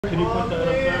Can you put that up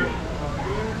there?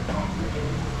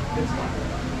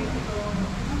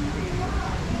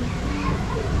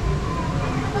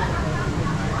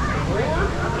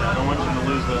 I don't want you to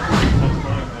lose that.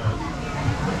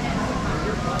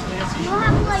 You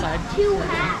have like 2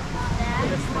 hats.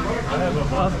 I have a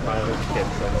bus. I was a kid,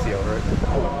 so I can see over it.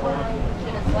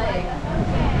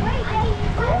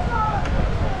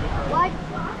 What?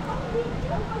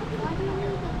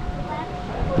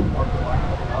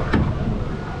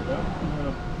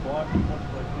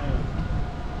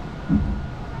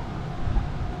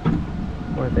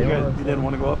 You didn't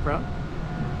want to go up front?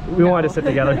 We wanted to sit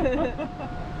together.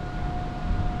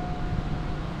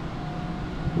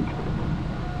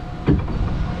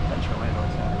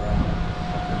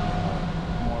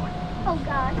 Oh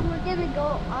gosh, we're gonna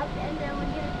go up and then we're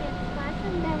gonna get smashed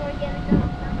and then we're gonna go down.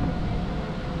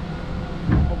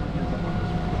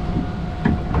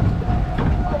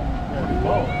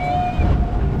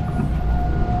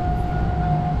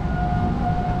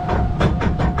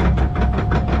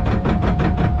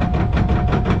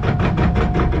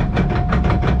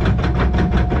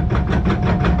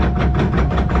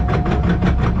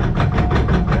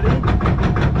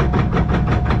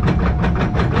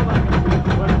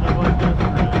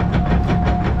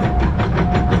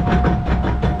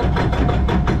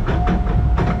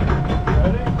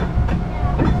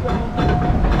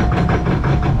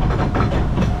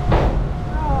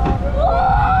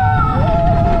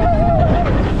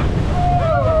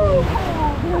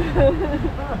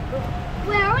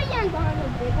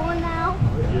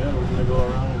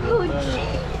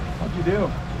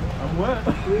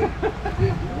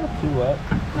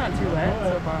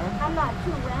 I'm not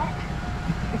too wet.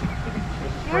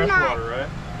 You're not water, right?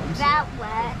 that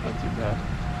wet. Not too bad.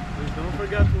 Please don't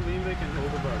forget to lean back and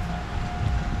hold the bus.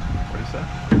 What is that?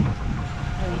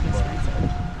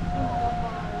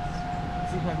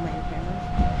 Is he talking about your camera?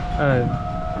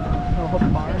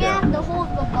 You have to hold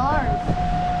the bars.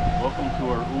 Welcome to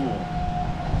our pool.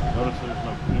 Notice there's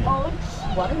no pool. Oh,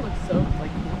 Water looks so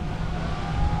like cool.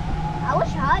 I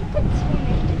wish I could swim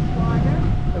in this water.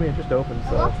 I mean, it just opened, It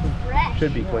so looks fresh.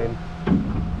 should be clean.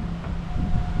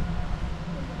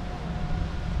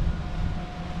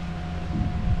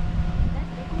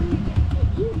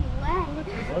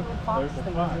 There's the fox.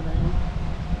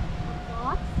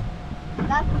 Fox?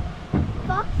 That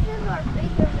foxes are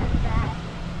bigger than that.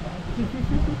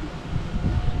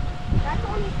 That's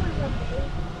only for the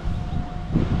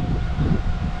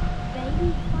baby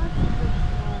foxes are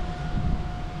small.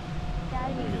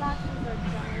 Daddy foxes are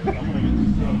giant. I'm gonna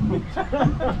get soaked.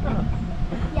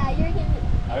 Yeah, you're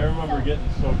gonna. I remember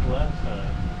getting soaked last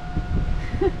time.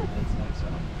 That's nice.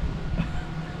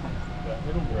 Yeah,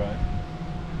 it'll dry.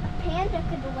 A panda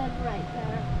could live right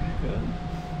there. Good.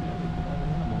 Yeah, they could have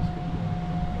animals.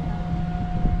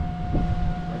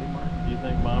 Ready, Mark? Do you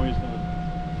think Mommy's gonna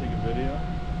take a video?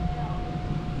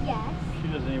 Yes. She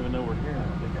doesn't even know we're here. I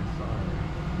think I saw her.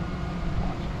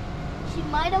 She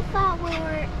might have thought we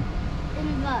were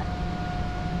in the.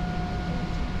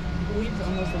 The weeds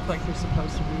almost look like they're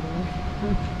supposed to be there.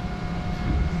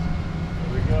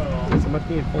 Here we go. It's a much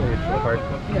needed foliage so hard.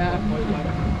 Yeah.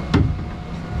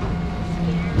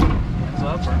 Hands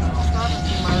up or no?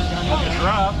 Not a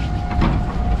drop.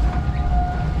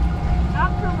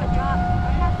 Drop from a drop.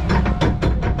 I'm not gonna.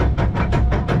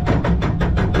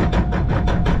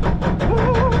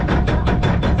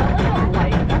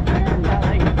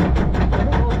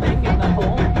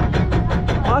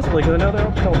 Possibly, because I know they're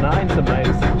open till 9 some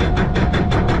nights.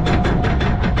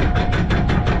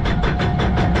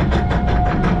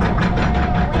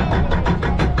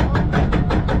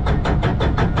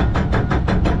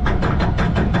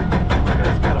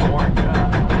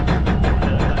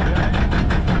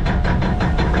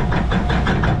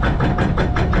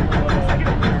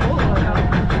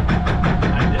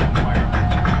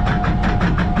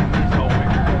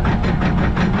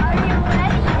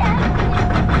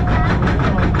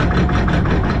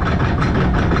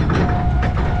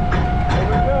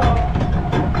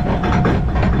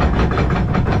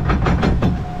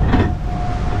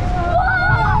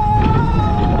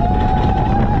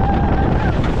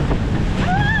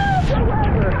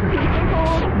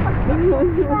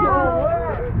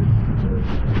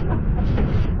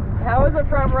 How was it,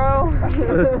 front row?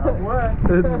 I'm wet.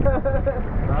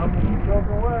 I'm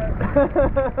soaking wet.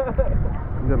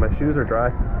 Good, my shoes are dry.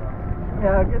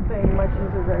 Yeah, good thing my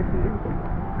shoes are dry too.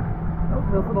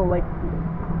 This little like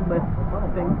lift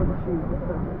thing for the shoes.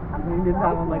 We did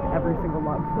that on like every single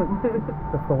month.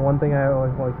 That's the one thing I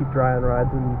always want to keep dry on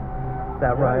rides, and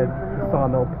that ride, the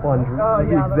sawmill plunge, Oh, is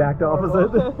yeah, the exact that's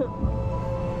opposite.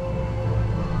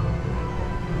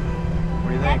 I What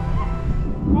do you think?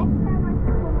 Next time I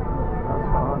swim in here. That's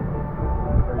fun.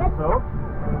 Are you soaked?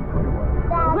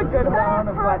 There's a good amount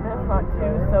of wetness, not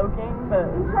too soaking, but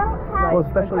Well,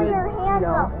 especially- Put your hands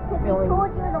up, because we feeling told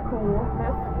you to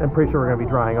coolness. I'm pretty sure we're gonna be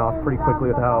drying off pretty quickly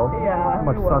with how Yeah,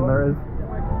 much we sun will. there is.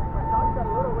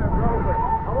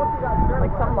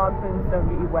 Like some log flumes don't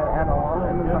get you wet at all,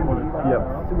 and then some get you wet. Yep.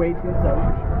 It's way too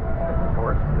soaked. Of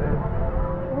course.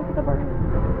 Look at the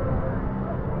bird.